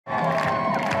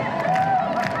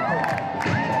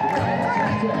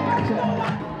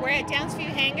at Downsview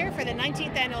Hangar for the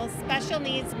 19th Annual Special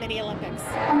Needs Mini Olympics.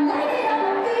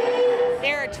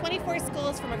 There are 24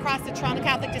 schools from across the Toronto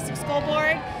Catholic District School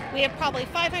Board. We have probably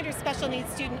 500 special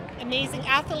needs student amazing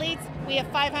athletes. We have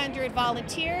 500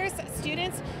 volunteers,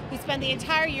 students, who spend the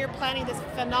entire year planning this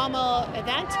phenomenal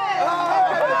event.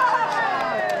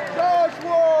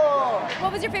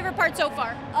 What was your favorite part so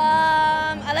far?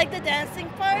 I like the dancing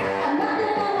part.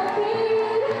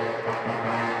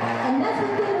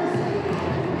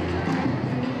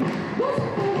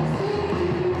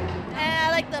 And I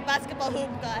like the basketball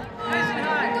hoop guy.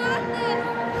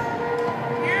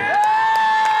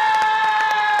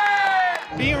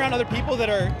 Being around other people that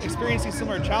are experiencing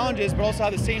similar challenges but also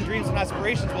have the same dreams and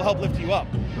aspirations will help lift you up.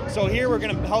 So here we're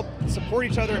going to help support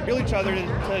each other and build each other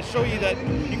to show you that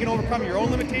you can overcome your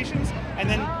own limitations and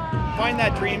then find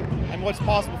that dream and what's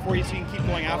possible for you so you can keep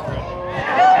going after it.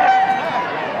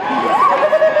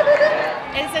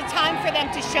 It's a time for them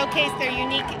to showcase their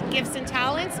unique gifts and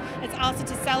talents. It's also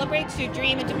to celebrate, to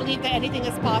dream, and to believe that anything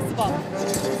is possible.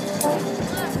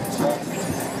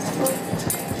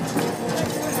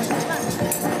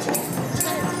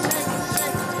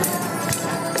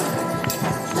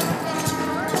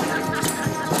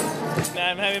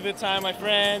 I'm having a good time with my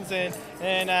friends, and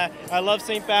I love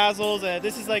St. Basil's.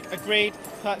 This is like a great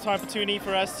opportunity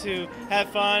for us to have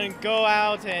fun and go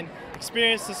out and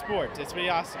experience the sport. It's really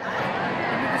awesome.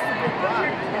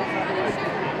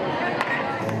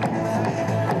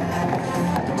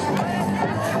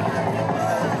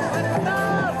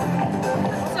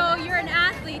 So you're an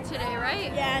athlete today,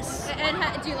 right? Yes. And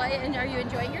do you like it? And are you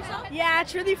enjoying yourself? Yeah,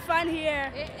 it's really fun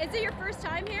here. Is it your first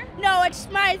time here? No, it's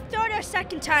my third or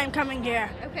second time coming here.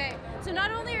 Okay. So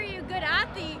not only are you a good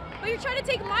athlete, but you're trying to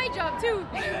take my job too.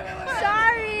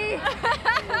 Sorry.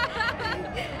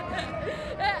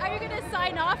 Are you gonna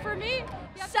sign off for me?